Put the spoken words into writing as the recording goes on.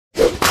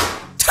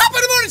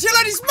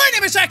laddies, my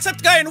name is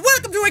Jacksepticeye and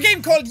welcome to a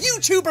game called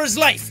YouTuber's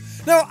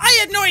Life. Now, I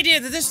had no idea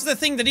that this was a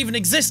thing that even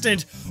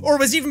existed or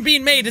was even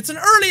being made. It's an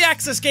early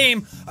access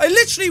game. I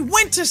literally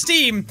went to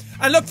Steam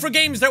and looked for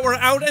games that were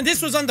out, and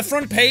this was on the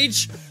front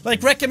page,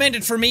 like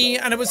recommended for me,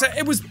 and it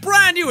was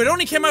brand new. It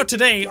only came out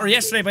today or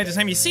yesterday by the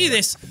time you see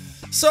this.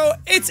 So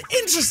it's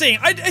interesting.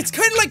 It's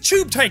kind of like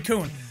Tube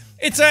Tycoon.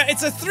 It's a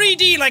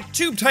 3D like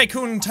Tube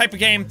Tycoon type of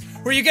game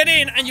where you get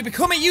in and you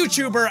become a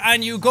YouTuber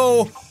and you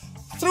go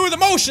through the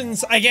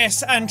motions, I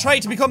guess, and try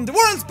to become the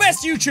world's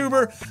best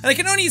YouTuber. And I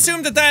can only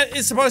assume that that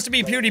is supposed to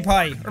be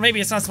PewDiePie, or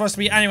maybe it's not supposed to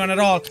be anyone at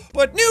all.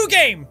 But new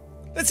game.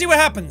 Let's see what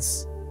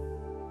happens.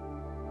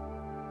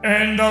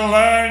 In the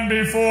land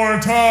before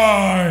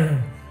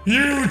time,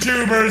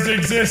 YouTubers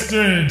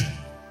existed.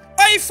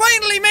 I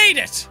finally made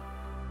it.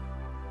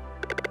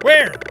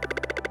 Where?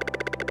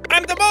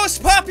 I'm the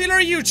most popular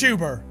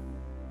YouTuber.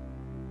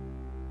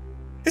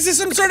 Is this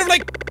some sort of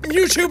like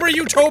YouTuber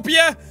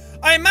utopia?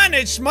 I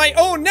manage my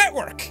own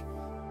network.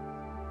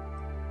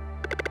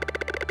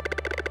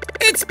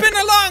 It's been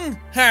a long,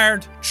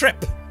 hard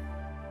trip.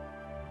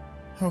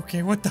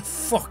 Okay, what the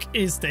fuck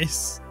is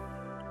this?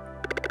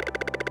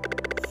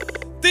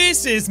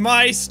 This is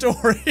my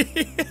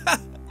story.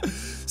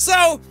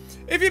 So,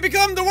 if you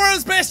become the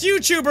world's best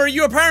YouTuber,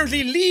 you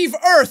apparently leave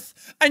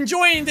Earth and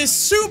join this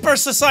super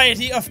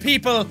society of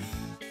people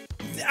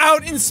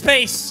out in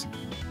space.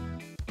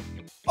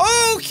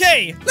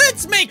 Okay,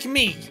 let's make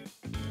me.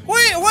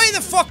 Why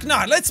the fuck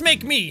not? Let's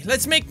make me.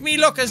 Let's make me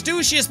look as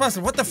douchey as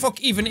possible. What the fuck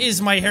even is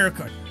my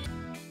haircut?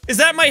 Is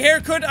that my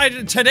haircut?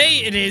 Today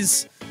it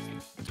is.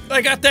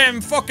 I got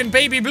them fucking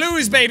baby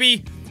blues,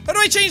 baby. How do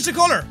I change the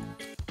color?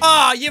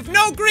 Ah, you've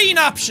no green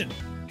option.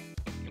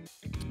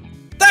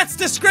 That's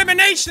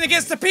discrimination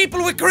against the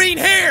people with green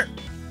hair.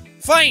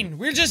 Fine,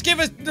 we'll just give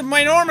it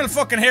my normal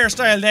fucking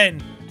hairstyle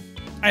then.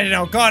 I don't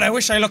know. God, I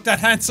wish I looked that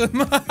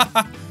handsome.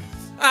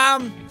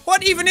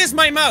 What even is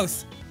my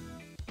mouth?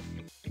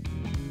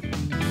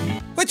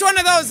 Which one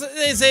of those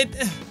is it?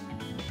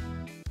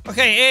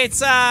 Okay, it's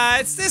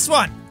this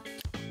one.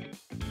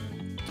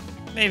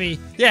 Maybe.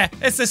 Yeah,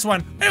 it's this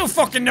one. I don't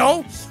fucking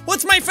know.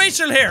 What's my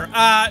facial hair?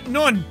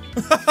 None.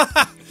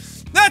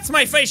 That's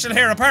my facial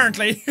hair,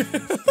 apparently.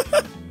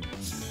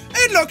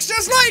 It looks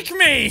just like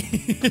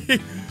me.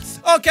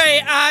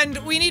 Okay, and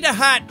we need a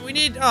hat. We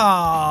need, you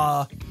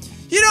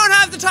don't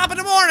have the top of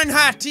the morning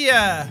hat, do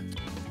ya?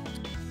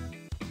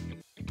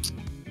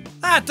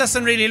 That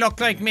doesn't really look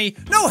like me.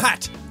 No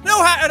hat.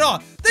 No hat at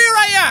all. There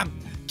I am!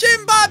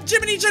 Jim Bob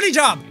Jiminy Jilly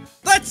Job!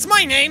 That's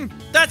my name!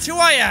 That's who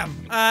I am!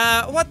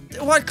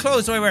 What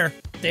clothes do I wear?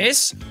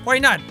 This? Why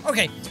not?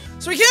 Okay,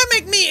 so we can't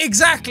make me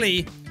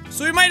exactly,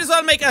 so we might as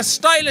well make a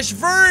stylish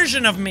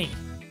version of me.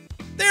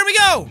 There we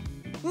go!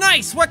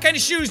 Nice! What kind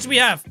of shoes do we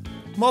have?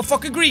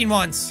 Motherfucking green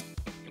ones.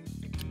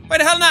 Why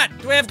the hell not?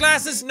 Do I have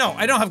glasses? No,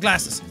 I don't have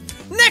glasses.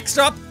 Next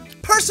up,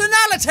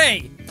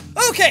 personality!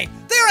 Okay,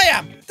 there I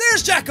am!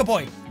 There's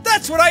Jackaboy!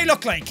 That's what I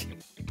look like!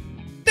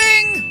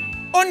 Ding!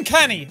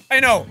 Uncanny, I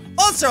know.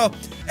 Also,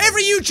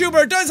 every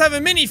YouTuber does have a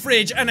mini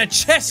fridge and a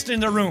chest in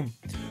their room.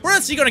 Where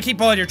else are you gonna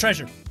keep all your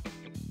treasure?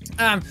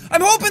 I'm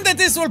hoping that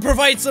this will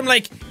provide some,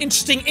 like,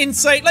 interesting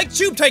insight, like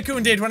Tube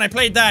Tycoon did when I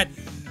played that.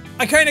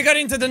 I kinda got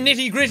into the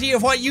nitty-gritty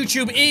of what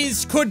YouTube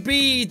is, could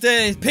be,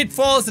 the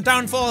pitfalls, the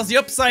downfalls, the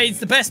upsides,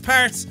 the best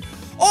parts.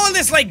 All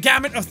this, like,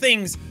 gamut of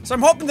things. So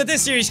I'm hoping that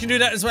this series can do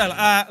that as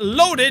well.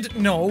 Loaded?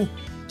 No.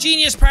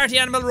 Genius, party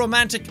animal,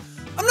 romantic.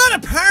 I'm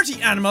not a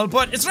party animal,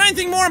 but is there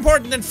anything more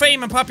important than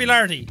fame and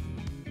popularity?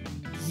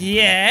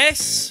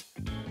 Yes.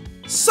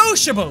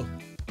 Sociable.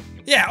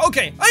 Yeah,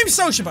 okay. I'm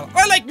sociable.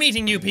 I like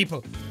meeting new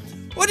people.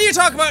 What do you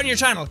talk about in your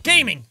channel?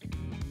 Gaming.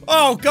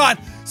 Oh god.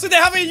 So they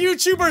have a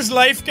YouTuber's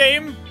Life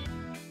game?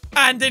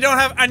 And they don't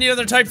have any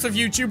other types of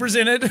YouTubers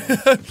in it?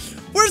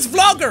 Where's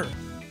Vlogger?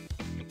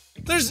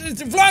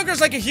 Vlogger's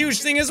like a huge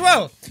thing as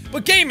well.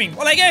 But gaming,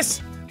 well I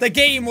guess the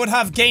game would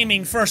have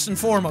gaming first and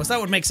foremost. That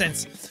would make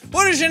sense.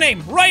 What is your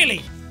name?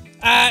 Riley.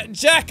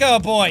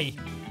 Jackaboy.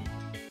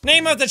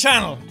 Name of the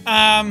channel.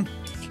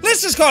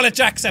 Let's just call it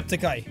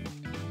Jacksepticeye.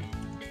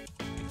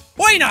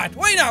 Why not?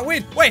 Why not?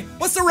 Wait,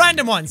 what's the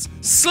random ones?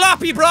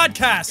 Sloppy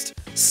broadcast.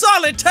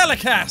 Solid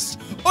telecast.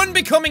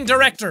 Unbecoming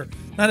director.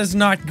 That is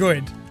not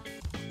good.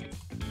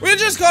 We'll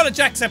just call it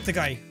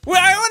Jacksepticeye.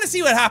 Well, I want to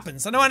see what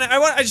happens.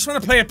 I just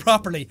want to play it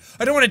properly.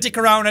 I don't want to dick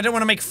around. I don't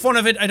want to make fun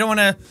of it. I don't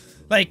want to,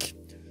 like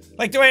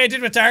the way I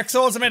did with Dark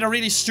Souls, I made a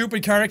really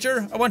stupid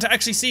character. I want to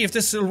actually see if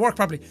this will work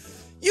properly.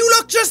 You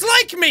look just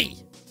like me!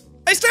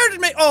 I started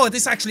oh,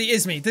 this actually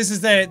is me. This is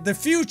the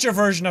future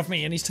version of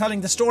me, and he's telling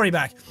the story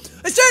back.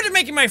 I started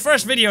making my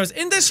first videos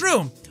in this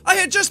room. I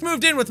had just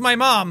moved in with my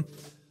mom.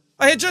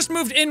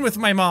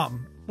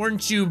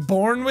 Weren't you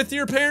born with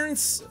your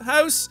parents'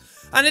 house?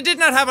 And I did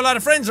not have a lot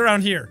of friends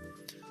around here.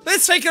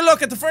 Let's take a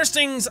look at the first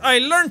things I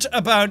learnt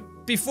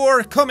about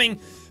before becoming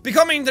the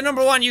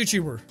 #1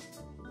 YouTuber.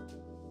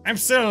 I'm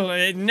still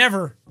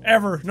never,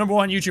 ever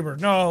 #1 YouTuber.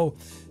 No.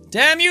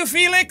 Damn you,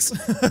 Felix!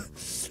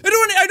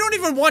 I don't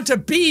even want to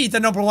be the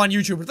 #1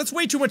 YouTuber. That's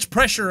way too much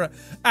pressure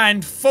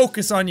and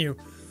focus on you.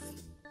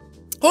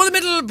 Hold the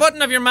middle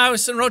button of your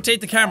mouse and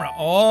rotate the camera.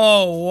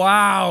 Oh,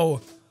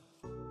 wow.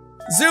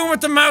 Zoom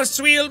with the mouse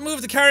wheel,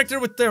 move the character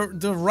with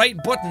the right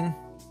button.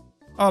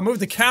 Oh, move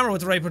the camera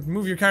with the right button,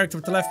 move your character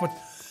with the left button.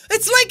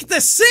 It's like The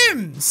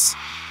Sims!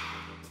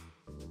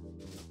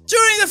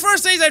 During the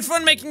first days I had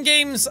fun making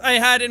games I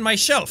had in my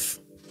shelf.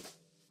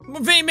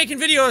 Making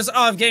videos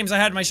of games I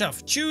had in my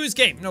shelf. Choose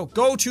game. No,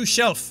 go to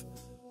shelf.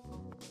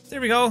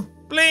 There we go.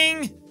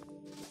 Bling!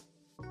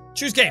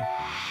 Choose game.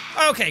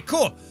 Okay,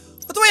 cool.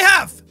 What do I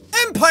have?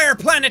 Empire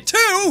Planet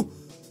 2?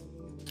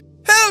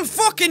 Hell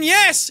fucking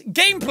yes!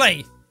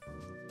 Gameplay!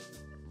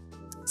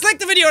 Select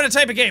the video on a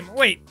type of game.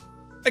 Wait.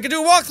 I can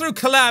do a walkthrough,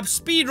 collab,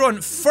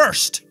 speedrun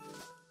first.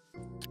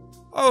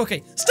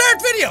 Okay.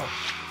 Start video!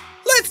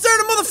 Let's start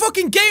a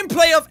motherfucking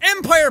gameplay of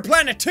Empire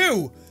Planet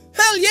 2!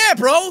 Hell yeah,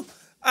 bro!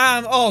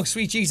 Oh,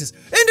 sweet Jesus.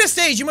 In this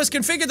stage, you must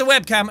configure the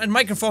webcam and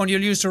microphone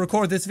you'll use to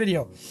record this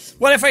video.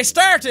 Well, if I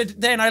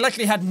started, then I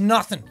likely had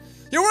nothing.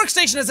 Your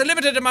workstation has a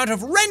limited amount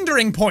of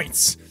rendering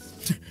points.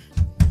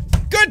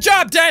 Good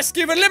job, desk!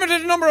 You have a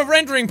limited number of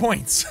rendering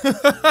points.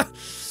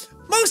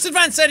 Most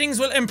advanced settings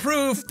will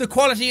improve the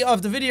quality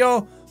of the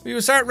video. We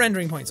will start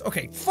rendering points.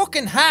 Okay,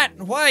 fucking hat.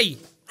 Why?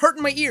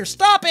 Hurting my ear.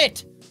 Stop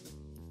it!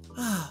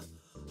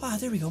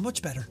 There we go.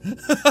 Much better.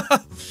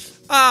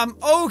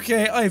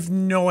 Okay. I have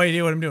no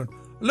idea what I'm doing.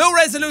 Low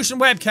resolution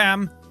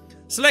webcam.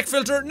 Select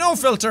filter, no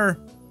filter.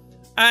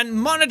 And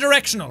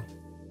monodirectional.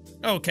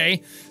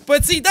 Okay.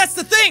 But see, that's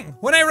the thing.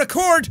 When I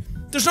record,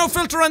 there's no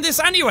filter on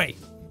this anyway.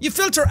 You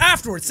filter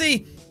afterwards.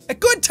 See, a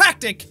good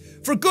tactic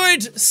for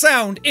good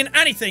sound in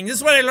anything, this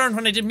is what I learned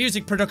when I did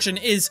music production,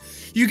 is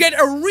you get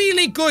a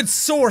really good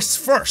source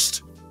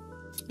first.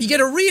 You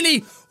get a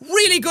really,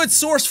 really good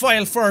source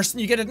file first,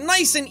 and you get it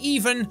nice and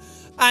even,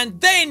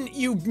 and then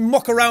you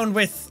muck around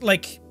with,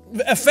 like,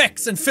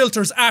 effects and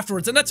filters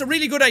afterwards. And that's a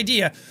really good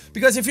idea,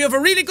 because if you have a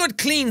really good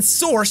clean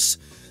source,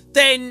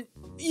 then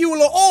you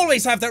will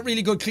always have that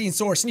really good clean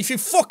source. And if you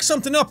fuck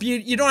something up,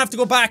 you don't have to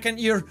go back and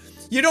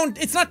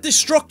it's not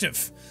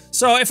destructive.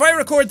 So if I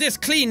record this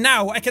clean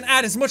now, I can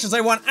add as much as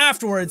I want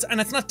afterwards,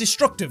 and it's not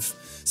destructive.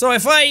 So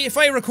if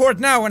I record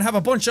now and have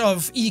a bunch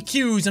of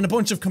EQs and a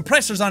bunch of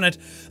compressors on it,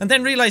 and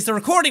then realize the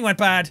recording went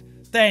bad,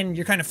 then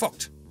you're kind of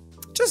fucked.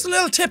 Just a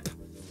little tip.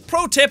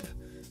 Pro tip.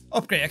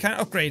 Upgrade. I can't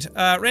upgrade.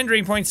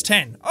 Rendering points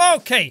 10.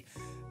 Okay.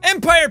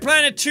 Empire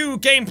Planet 2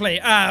 gameplay.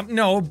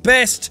 No.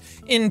 Best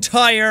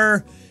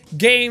entire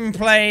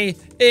gameplay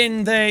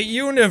in the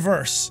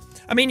universe.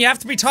 I mean, you have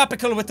to be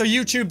topical with the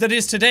YouTube that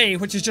is today,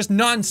 which is just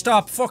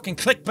non-stop fucking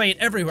clickbait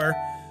everywhere.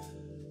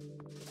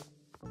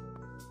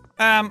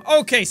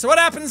 Okay, so what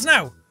happens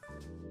now?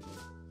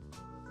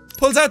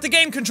 Pulls out the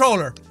game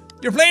controller.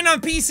 You're playing on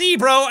PC,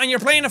 bro, and you're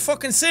playing a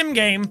fucking sim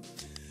game.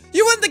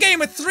 You won the game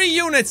with 3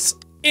 units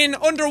in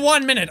under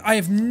 1 minute. I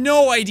have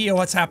no idea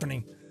what's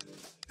happening.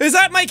 Is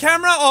that my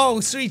camera? Oh,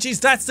 sweet jeez,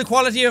 that's the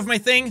quality of my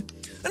thing.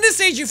 On this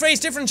stage, you face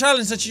different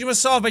challenges that you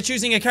must solve by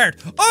choosing a card.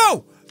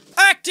 Oh!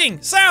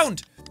 Acting!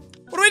 Sound!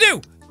 What do I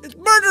do? It's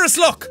murderous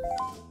look!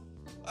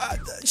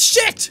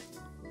 Shit!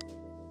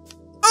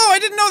 Oh, I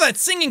didn't know that!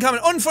 Singing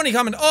comment, unfunny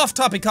comment,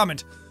 off-topic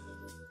comment.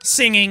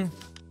 Singing.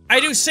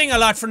 I do sing a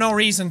lot for no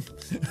reason.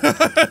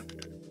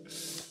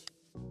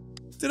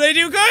 Did I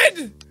do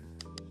good?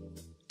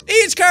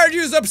 Each card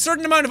used up a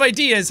certain amount of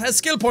ideas, has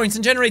skill points,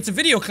 and generates a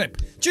video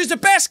clip. Choose the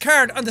best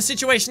card on the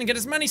situation and get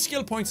as many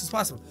skill points as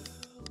possible.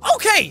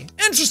 Okay,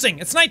 interesting.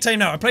 It's nighttime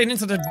now. I played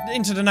into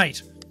the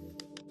night.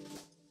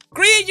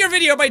 Create your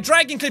video by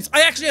dragging clips.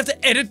 I actually have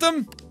to edit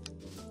them?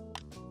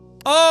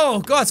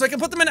 Oh god, so I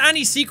can put them in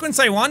any sequence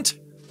I want?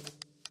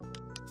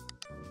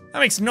 That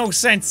makes no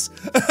sense.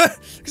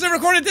 Because I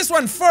recorded this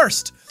one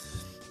first.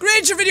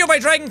 Create your video by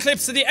dragging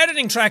clips to the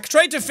editing track.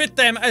 Try to fit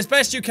them as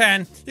best you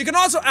can. You can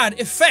also add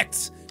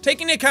effects,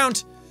 taking into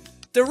account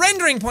the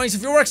rendering points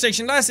of your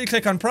workstation. Lastly,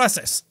 click on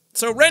process.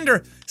 So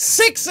render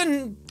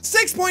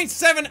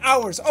 6.7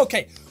 hours.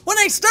 Okay, when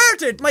I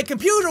started, my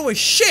computer was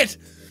shit.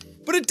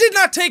 But it did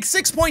not take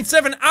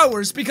 6.7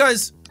 hours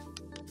because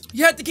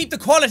you had to keep the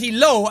quality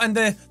low and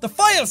the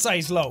file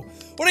size low.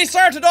 When I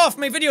started off,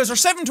 my videos were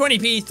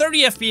 720p,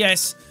 30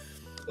 FPS,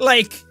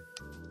 like,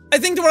 I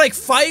think they were like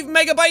 5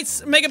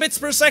 megabits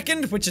per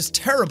second, which is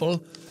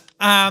terrible.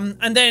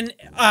 And then,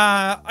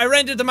 I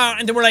rendered them out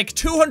and they were like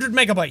 200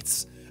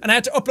 megabytes. And I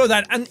had to upload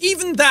that, and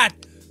even that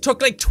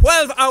took like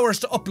 12 hours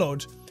to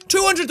upload.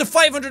 200 to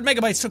 500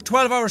 megabytes took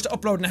 12 hours to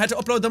upload, and I had to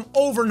upload them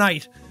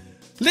overnight.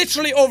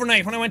 Literally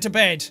overnight when I went to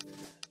bed.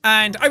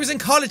 And I was in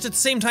college at the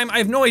same time. I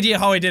have no idea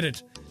how I did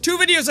it. 2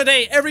 videos a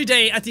day, every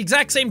day, at the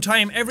exact same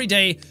time, every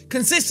day,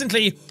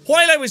 consistently,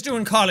 while I was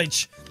doing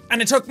college.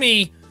 And it took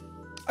me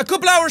a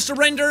couple hours to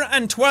render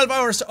and 12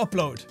 hours to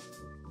upload.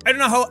 I don't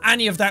know how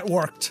any of that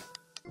worked.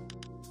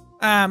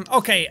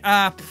 Okay,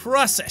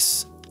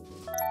 process.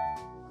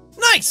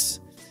 Nice!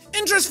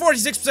 Interest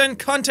 46%,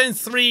 content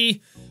 3,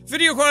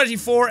 video quality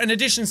 4, and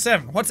edition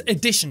 7. What's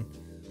edition?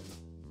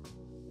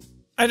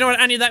 I don't know what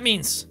any of that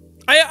means.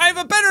 I have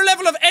a better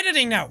level of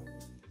editing now.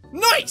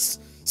 Nice!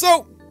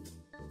 So,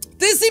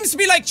 this seems to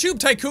be like Tube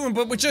Tycoon,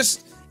 but with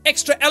just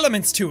extra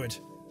elements to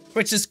it.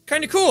 which is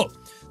kind of cool.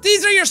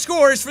 These are your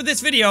scores for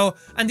this video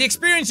and the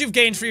experience you've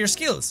gained for your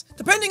skills.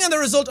 Depending on the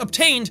result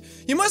obtained,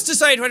 you must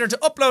decide whether to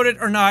upload it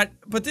or not,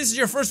 but this is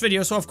your first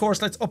video, so of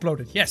course let's upload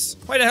it. Yes,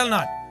 why the hell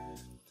not?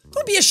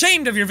 Don't be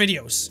ashamed of your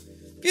videos.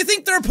 If you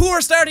think they're poor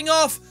starting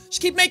off,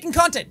 just keep making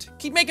content.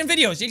 Keep making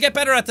videos, you'll get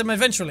better at them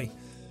eventually.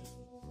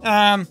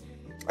 I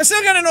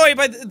still get annoyed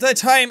by the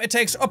time it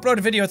takes to upload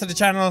a video to the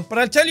channel, but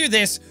I'll tell you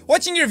this,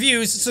 watching your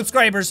views,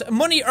 subscribers,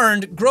 money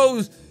earned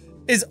grow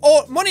is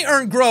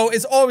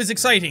always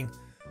exciting.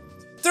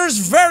 There's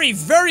very,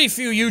 very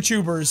few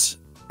YouTubers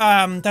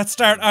that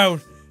start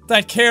out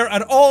that care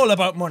at all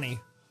about money.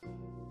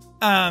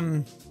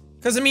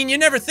 Because I mean, you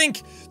never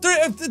think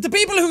the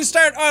people who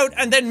start out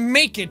and then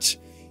make it,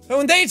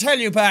 when they tell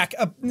you back,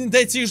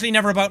 it's usually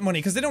never about money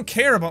because they don't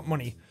care about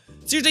money.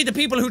 It's usually the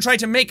people who try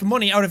to make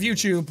money out of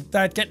YouTube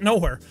that get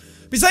nowhere.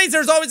 Besides,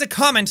 there's always a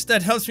comment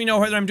that helps me know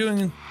whether I'm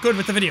doing good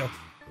with the video.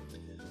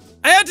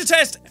 I had a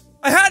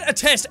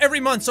test every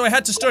month, so I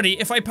had to study.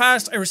 If I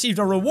passed, I received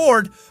a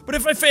reward, but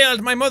if I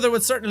failed, my mother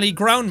would certainly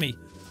ground me.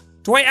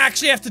 Do I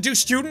actually have to do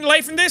student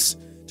life in this?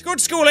 To go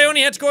to school, I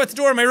only had to go out the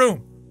door of my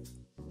room.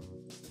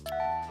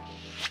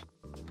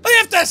 I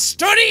have to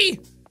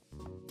study?!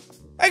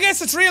 I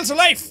guess it's real to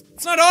life.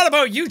 It's not all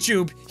about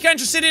YouTube. You can't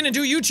just sit in and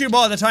do YouTube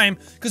all the time,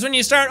 because when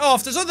you start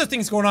off, there's other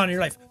things going on in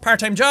your life.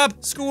 Part-time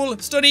job, school,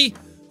 study,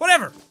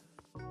 whatever.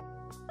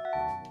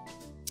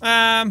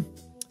 I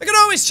could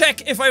always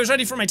check if I was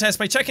ready for my test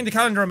by checking the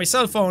calendar on my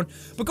cell phone,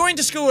 but going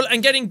to school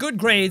and getting good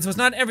grades was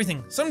not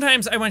everything.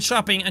 Sometimes I went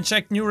shopping and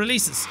checked new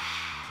releases.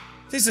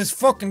 This is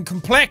fucking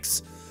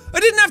complex. I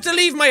didn't have to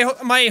leave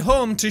my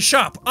home to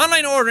shop.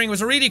 Online ordering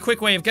was a really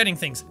quick way of getting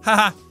things.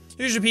 Haha,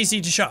 use your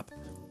PC to shop.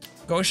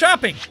 Go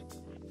shopping.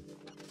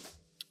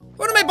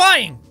 What am I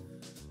buying?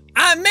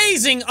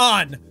 Amazing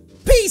on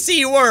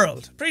PC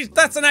World.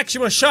 That's an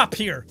actual shop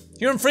here.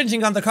 You're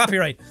infringing on the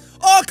copyright.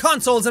 All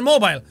consoles and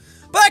mobile.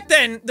 Back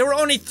then, there were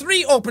only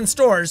 3 open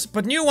stores,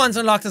 but new ones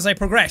unlocked as I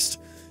progressed.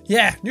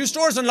 Yeah, new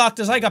stores unlocked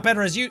as I got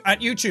better at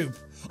YouTube.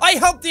 I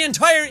helped the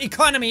entire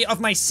economy of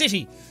my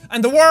city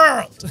and the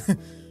world.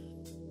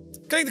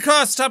 Click the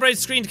cross, top right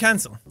screen to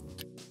cancel.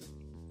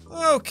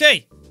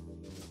 Okay.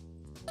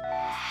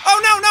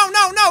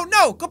 Oh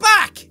no, go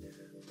back!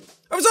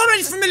 I was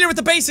already familiar with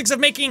the basics of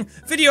making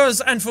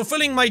videos and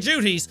fulfilling my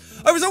duties.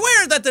 I was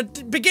aware that the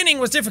beginning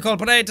was difficult,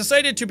 but I had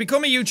decided to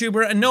become a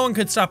YouTuber and no one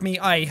could stop me.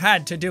 I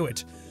had to do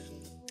it.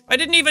 I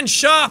didn't even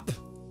shop.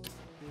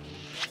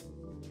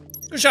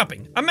 Go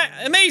shopping.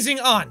 Amazing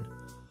on.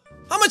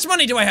 How much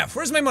money do I have?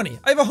 Where's my money?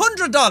 I have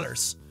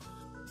 $100.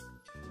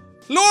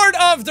 Lord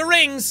of the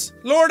Rings.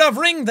 Lord of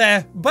Ring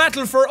the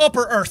Battle for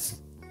Upper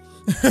Earth.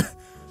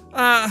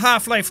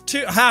 Half-Life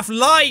 2.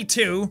 Half-Lie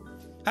 2.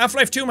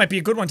 Half-Life 2 might be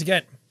a good one to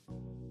get.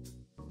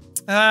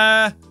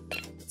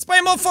 Let's buy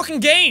a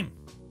motherfucking game.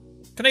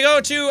 Can I go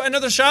to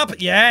another shop?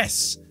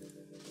 Yes.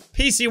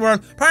 PC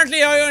World.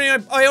 Apparently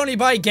I only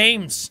buy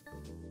games.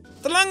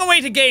 The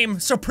long-awaited game,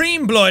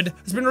 Supreme Blood,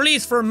 has been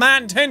released for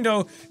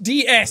Nintendo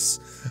DS.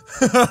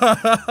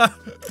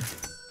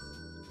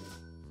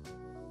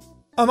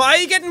 Am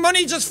I getting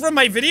money just from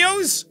my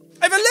videos?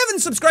 I have 11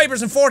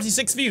 subscribers and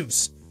 46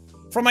 views.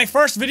 From my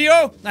first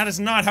video? That is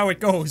not how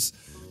it goes.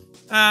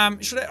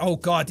 Should I? Oh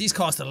god, these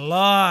cost a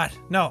lot.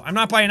 No, I'm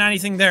not buying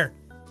anything there.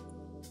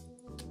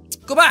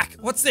 Go back.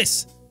 What's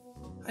this?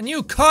 A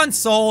new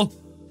console.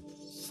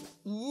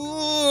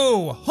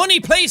 Ooh,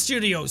 Honey Play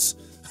Studios.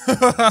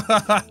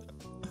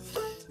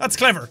 That's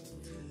clever.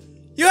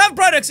 You have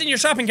products in your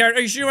shopping cart.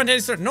 Are you sure you want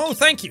to start? No,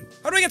 thank you.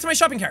 How do I get to my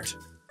shopping cart?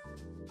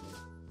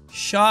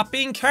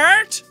 Shopping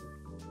cart?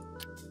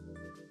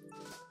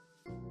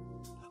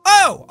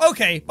 Oh,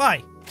 okay,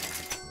 bye.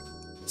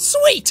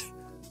 Sweet!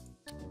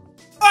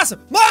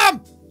 Awesome.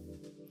 Mom!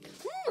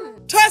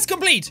 Task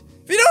complete.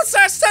 If you don't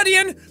start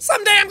studying,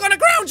 someday I'm gonna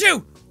ground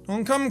you.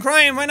 Don't come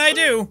crying when I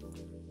do.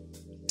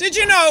 Did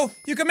you know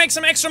you can make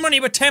some extra money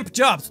with temp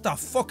jobs? What the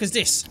fuck is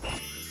this?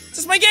 This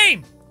is my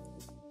game.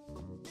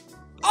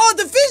 Oh,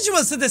 the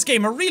visuals to this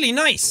game are really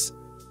nice.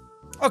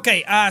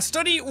 Okay,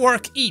 study,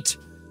 work, eat.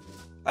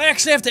 I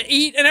actually have to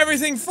eat and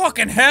everything?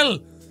 Fucking hell.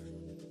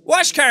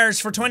 Wash cars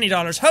for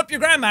 $20, help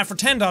your grandma for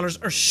 $10,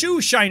 or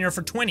shoe shiner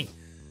for $20.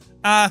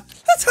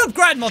 Let's help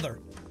grandmother.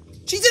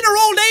 She's in her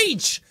old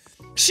age.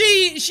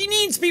 She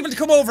needs people to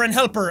come over and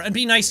help her and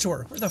be nice to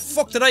her. Where the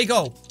fuck did I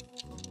go?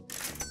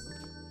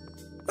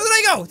 Where did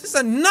I go? This is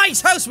a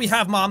nice house we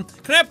have, Mom.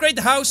 Can I upgrade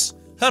the house?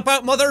 Help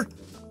out mother?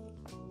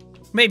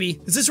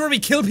 Maybe. Is this where we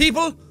kill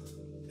people?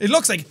 It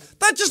looks like-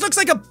 that just looks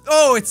like a-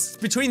 oh, it's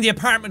between the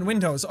apartment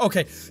windows.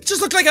 Okay. It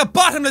just looked like a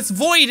bottomless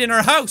void in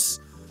our house.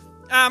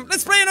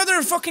 Let's play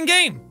another fucking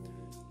game.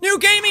 New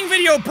gaming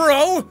video,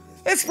 bro!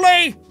 Let's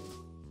play-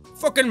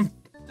 fucking-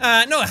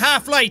 no,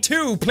 Half-Life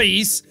 2,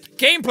 please.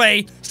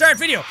 Gameplay. Start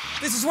video.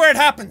 This is where it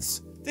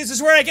happens. This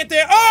is where I get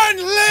the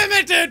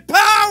unlimited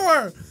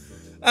power!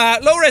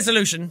 Low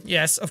resolution.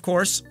 Yes, of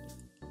course.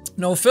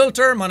 No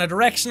filter,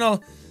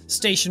 monodirectional.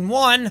 Station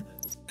 1.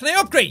 Can I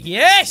upgrade?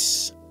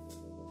 Yes!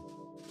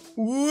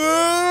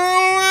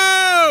 Whoa!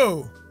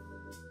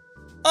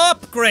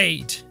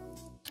 Upgrade.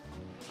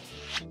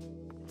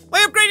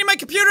 upgrading my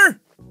computer?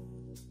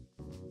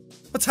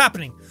 What's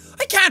happening?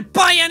 I can't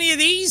buy any of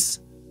these!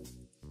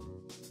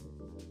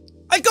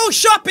 I go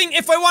shopping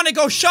if I want to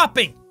go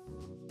shopping!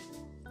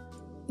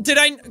 Did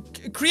I...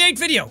 create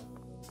video?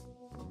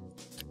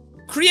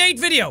 Create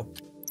video.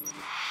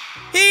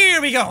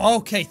 Here we go.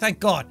 Okay, thank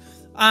God.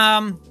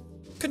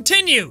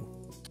 Continue.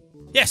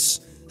 Yes.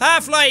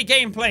 Half-Life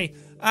gameplay.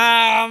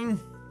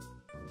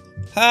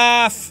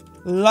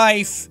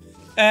 Half-Life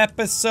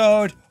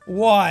Episode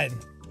 1.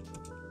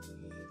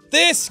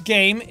 This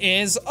game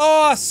is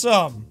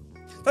awesome.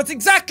 That's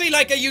exactly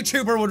like a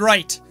YouTuber would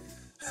write.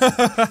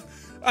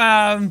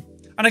 And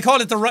I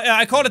call it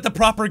the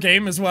proper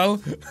game as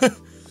well.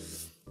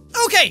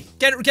 Okay,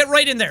 get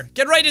right in there.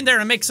 Get right in there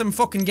and make some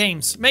fucking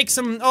games. Make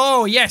some,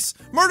 oh yes.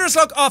 Murderous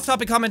Luck,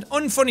 off-topic comment,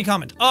 unfunny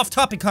comment,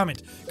 off-topic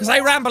comment. Because I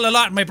ramble a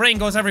lot and my brain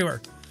goes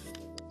everywhere.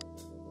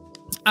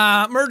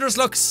 Murderous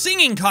Luck,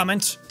 singing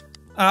comment,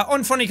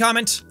 unfunny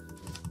comment.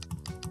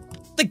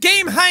 The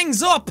game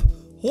hangs up.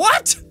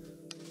 What?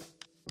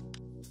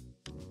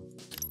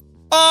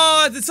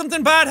 Oh, did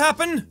something bad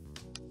happen?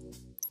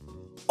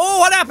 Oh,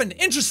 what happened?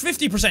 Interest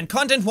 50%,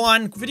 content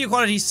 1, video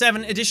quality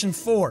 7, edition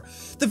 4.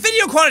 The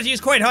video quality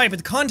is quite high, but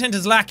the content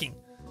is lacking.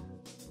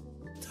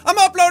 I'm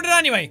uploaded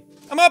anyway.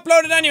 I'm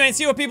uploaded anyway and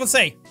see what people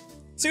say.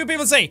 See what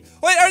people say.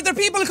 Wait, are there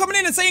people coming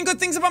in and saying good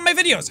things about my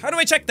videos? How do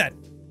I check that?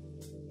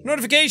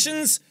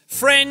 Notifications,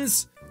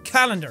 friends,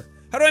 calendar.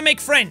 How do I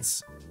make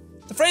friends?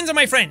 The friends are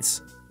my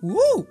friends.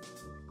 Woo!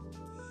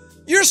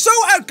 You're so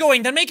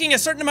outgoing that making a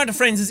certain amount of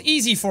friends is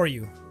easy for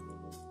you.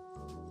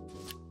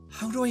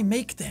 How do I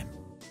make them?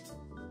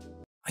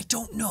 I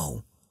don't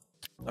know.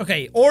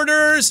 Okay,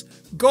 orders,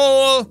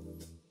 goal,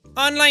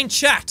 online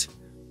chat.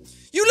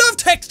 You love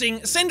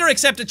texting, send or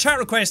accept a chat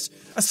request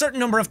a certain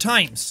number of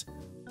times.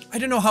 I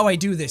don't know how I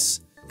do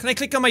this. Can I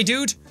click on my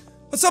dude?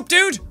 What's up,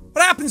 dude?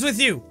 What happens with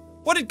you?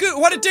 What'd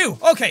it do?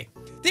 Okay.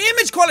 The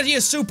image quality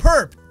is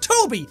superb.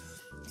 Toby.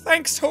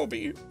 Thanks,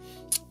 Toby.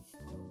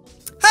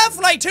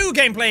 Half-Life 2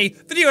 gameplay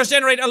videos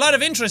generate a lot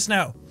of interest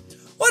now.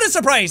 What a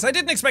surprise. I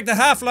didn't expect a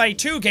Half-Life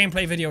 2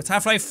 gameplay video. It's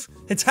Half-Life.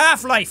 It's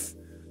Half-Life.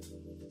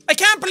 I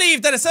can't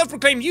believe that a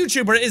self-proclaimed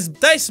YouTuber is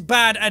this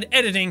bad at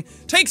editing.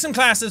 Take some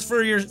classes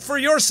for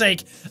your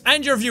sake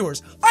and your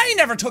viewers. I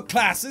never took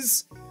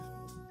classes.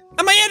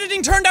 And my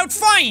editing turned out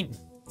fine.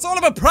 It's all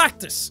about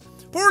practice.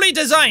 Poorly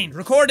designed,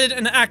 recorded,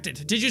 and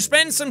acted. Did you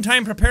spend some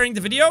time preparing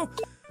the video?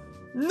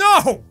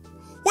 No!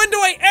 When do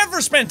I ever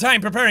spend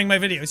time preparing my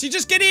videos? You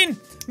just get in,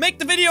 make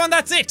the video, and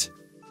that's it.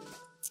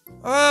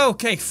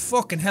 Okay,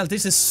 fucking hell,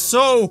 this is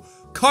so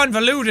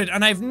convoluted,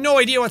 and I have no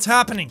idea what's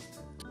happening.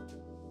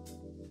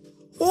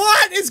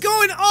 What is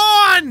going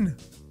on?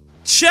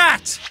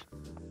 Chat.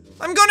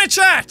 I'm gonna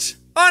chat.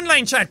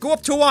 Online chat, go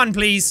up to 1,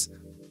 please.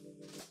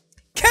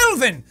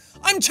 Kelvin!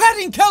 I'm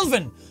chatting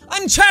Kelvin!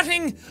 I'm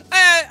chatting,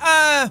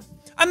 a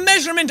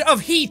measurement of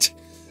heat.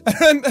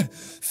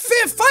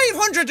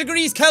 500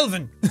 degrees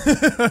Kelvin.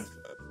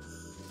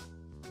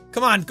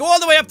 Come on, go all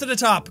the way up to the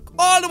top.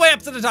 All the way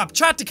up to the top.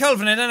 Chat to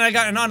Kelvin and then I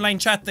got an online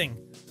chat thing.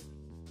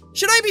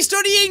 Should I be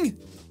studying?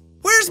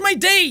 Where's my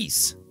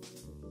days?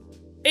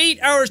 8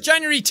 hours,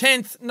 January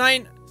 10th,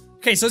 9...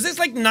 Okay, so is this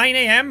like 9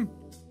 AM?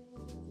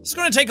 It's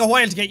gonna take a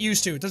while to get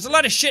used to. There's a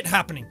lot of shit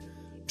happening.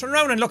 Turn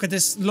around and look at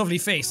this lovely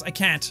face. I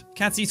can't.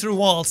 Can't see through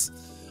walls.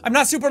 I'm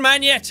not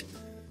Superman yet.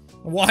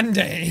 One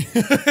day.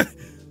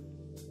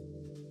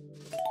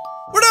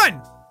 We're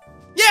done!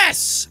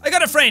 Yes! I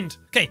got a friend.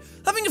 Okay,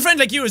 having a friend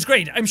like you is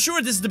great. I'm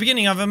sure this is the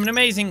beginning of an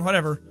amazing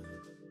whatever.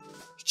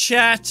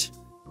 Chat.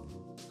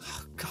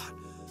 Oh, God.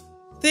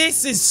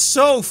 This is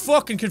so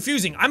fucking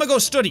confusing. I'm gonna go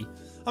study.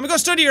 I'm gonna go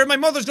study or my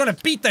mother's gonna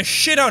beat the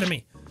shit out of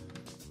me.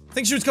 I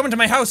think she was coming to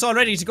my house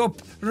already to go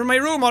to my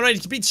room already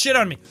to beat the shit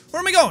out of me. Where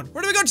am I going?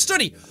 Where do we go to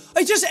study?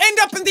 I just end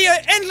up in the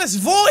endless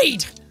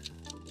void!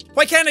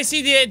 Why can't I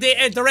see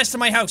the rest of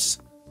my house?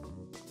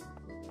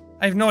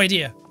 I have no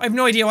idea. I have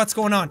no idea what's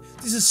going on.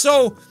 This is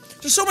so...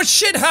 There's so much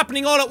shit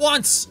happening all at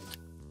once.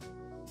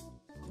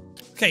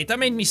 Okay, that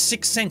made me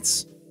 6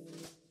 cents.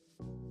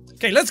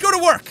 Okay, let's go to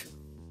work.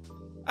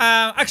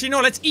 Actually, no,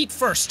 let's eat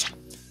first.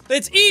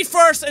 Let's eat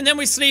first, and then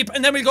we sleep,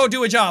 and then we'll go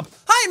do a job.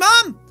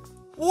 Hi, Mom!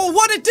 Well,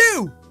 what'd it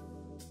do?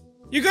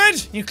 You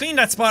good? You cleaned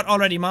that spot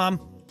already, Mom.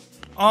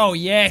 Oh,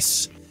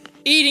 yes.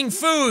 Eating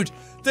food.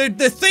 The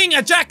thing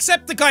a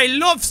Jacksepticeye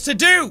loves to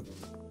do.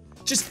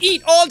 Just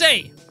eat all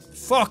day.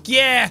 Fuck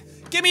yeah.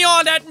 Give me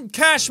all that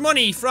cash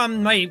money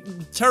from my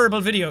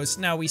terrible videos.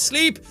 Now we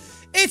sleep.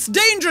 It's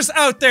dangerous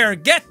out there.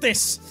 Get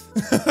this.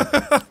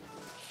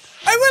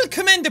 I will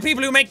commend the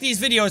people who make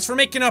these videos for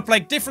making up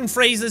like different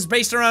phrases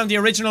based around the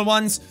original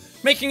ones.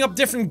 Making up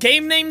different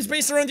game names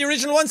based around the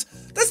original ones.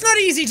 That's not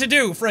easy to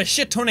do for a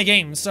shit ton of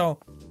games, so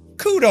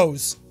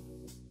kudos.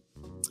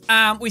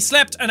 We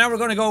slept and now we're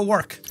gonna go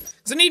work.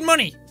 Cause I need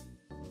money.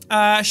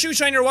 Shoe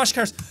shiner, wash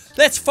cars.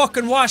 Let's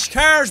fucking wash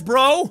cars,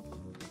 bro.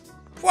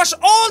 Wash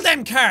all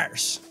them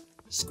cars.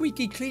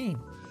 Squeaky clean.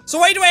 So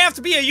why do I have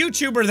to be a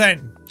YouTuber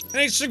then?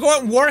 I should go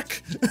out and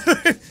work.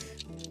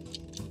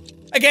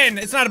 Again,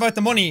 it's not about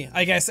the money,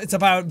 I guess. It's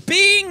about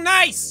being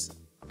nice.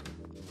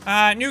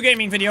 New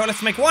gaming video.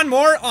 Let's make one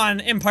more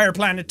on Empire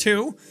Planet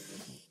 2.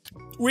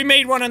 We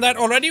made one on that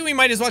already. We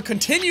might as well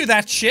continue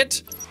that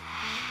shit.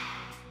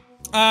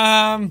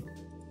 I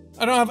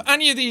don't have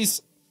any of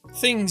these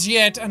things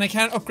yet, and I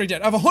can't upgrade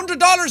yet. I have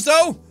 $100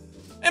 though!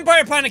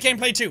 Empire Planet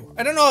Gameplay 2.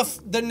 I don't know if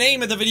the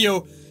name of the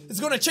video is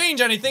gonna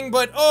change anything,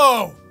 but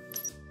oh!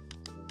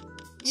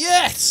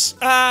 Yes!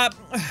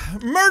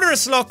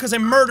 Murderous luck, because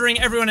I'm murdering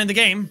everyone in the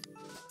game.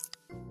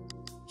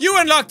 You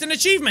unlocked an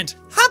achievement.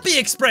 Happy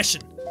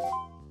expression.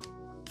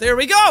 There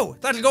we go.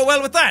 That'll go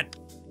well with that.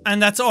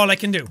 And that's all I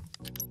can do.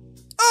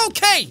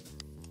 Okay!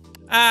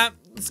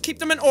 Let's keep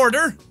them in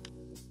order.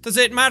 Does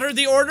it matter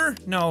the order?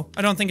 No,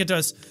 I don't think it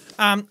does.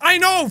 I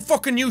know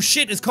fucking new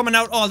shit is coming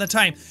out all the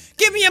time.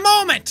 Give me a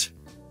moment!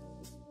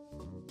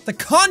 The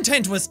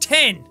content was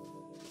 10.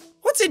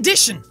 What's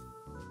edition?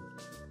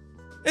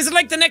 Is it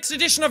like the next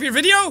edition of your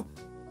video?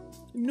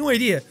 No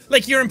idea.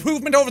 Like your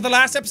improvement over the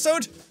last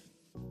episode?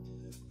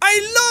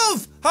 I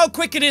love how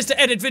quick it is to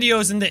edit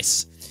videos in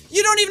this.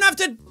 You don't even have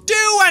to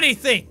do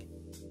anything.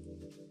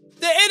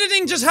 The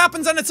editing just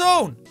happens on its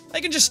own.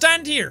 I can just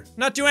stand here,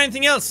 not do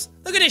anything else.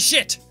 Look at this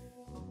shit.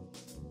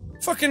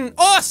 Fucking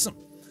awesome.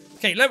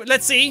 Okay,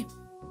 let's see.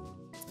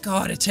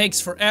 God, it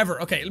takes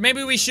forever. Okay,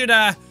 maybe we should,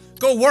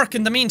 go work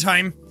in the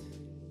meantime.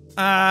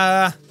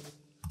 Yeah,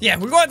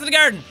 we'll go out to the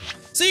garden.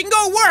 So you can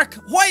go work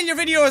while your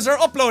videos are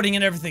uploading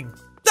and everything.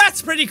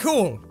 That's pretty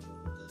cool.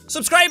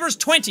 Subscribers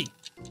 20.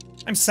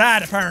 I'm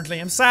sad, apparently.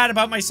 I'm sad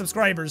about my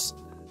subscribers.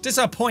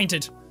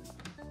 Disappointed.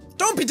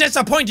 Don't be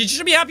disappointed. You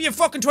should be happy you have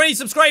fucking 20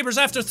 subscribers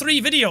after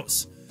 3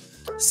 videos.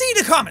 See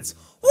the comments.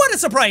 What a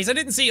surprise. I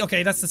didn't see.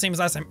 Okay, that's the same as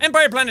last time.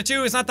 Empire Planet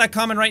 2 is not that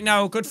common right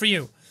now. Good for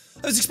you.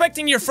 I was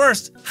expecting your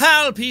first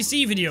HAL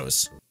PC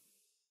videos.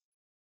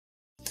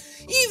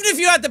 Even if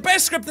you had the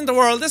best script in the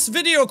world, this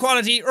video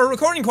quality or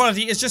recording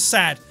quality is just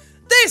sad.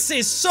 This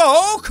is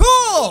so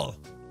cool!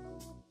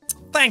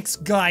 Thanks,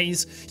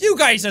 guys. You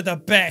guys are the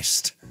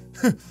best.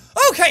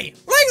 Okay,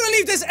 I'm gonna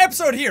leave this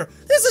episode here.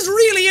 This is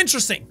really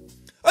interesting.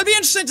 I'll be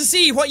interested to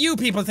see what you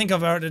people think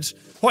about it.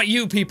 What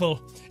you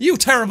people, you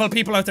terrible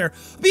people out there.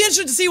 I'll be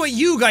interested to see what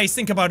you guys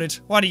think about it.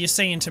 What are you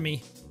saying to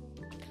me?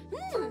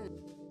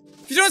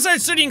 If you don't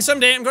start studying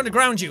someday, I'm going to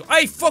ground you.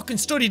 I fucking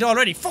studied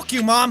already. Fuck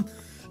you, Mom.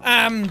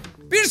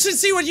 Be interested to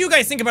see what you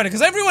guys think about it,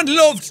 because everyone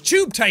loved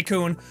Tube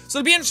Tycoon, so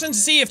it'll be interesting to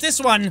see if this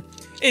one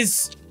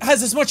has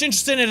as much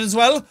interest in it as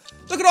well.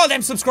 Look at all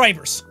them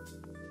subscribers.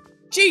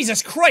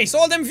 Jesus Christ,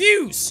 all them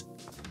views.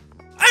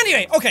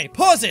 Anyway, okay,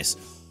 pause this.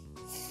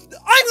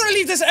 I'm gonna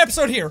leave this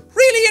episode here.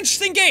 Really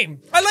interesting game.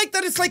 I like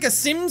that it's like a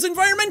Sims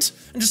environment,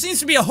 and there seems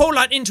to be a whole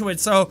lot into it,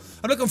 so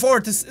I'm looking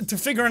forward to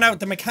figuring out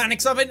the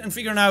mechanics of it, and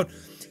figuring out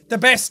the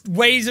best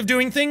ways of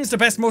doing things, the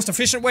best, most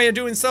efficient way of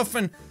doing stuff,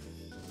 and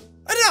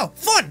I don't know,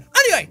 fun.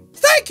 Anyway,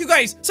 thank you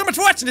guys so much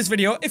for watching this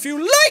video. If you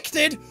liked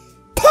it,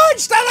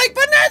 punch that like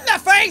button in the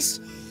face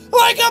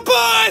like a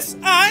boss,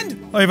 and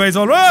high fives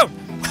all around.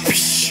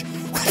 Whoosh,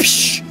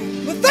 whoosh.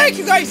 Well, thank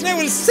you guys, and I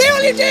will see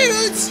all you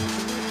dudes in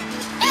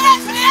the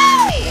next video.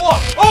 Oh,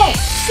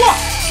 fuck,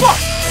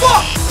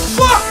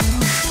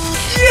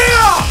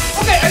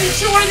 yeah. Okay, I need to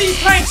shoot one of these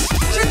tanks.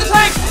 Shoot the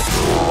tank.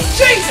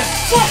 Jesus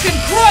fucking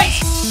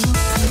Christ.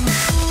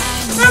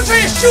 I'm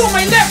trying to shoot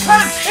my left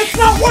hand. It's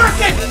not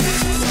working.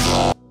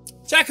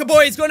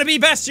 Jackaboy is going to be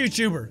best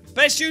YouTuber.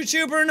 Best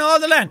YouTuber in all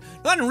the land.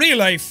 Not in real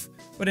life,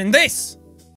 but in this.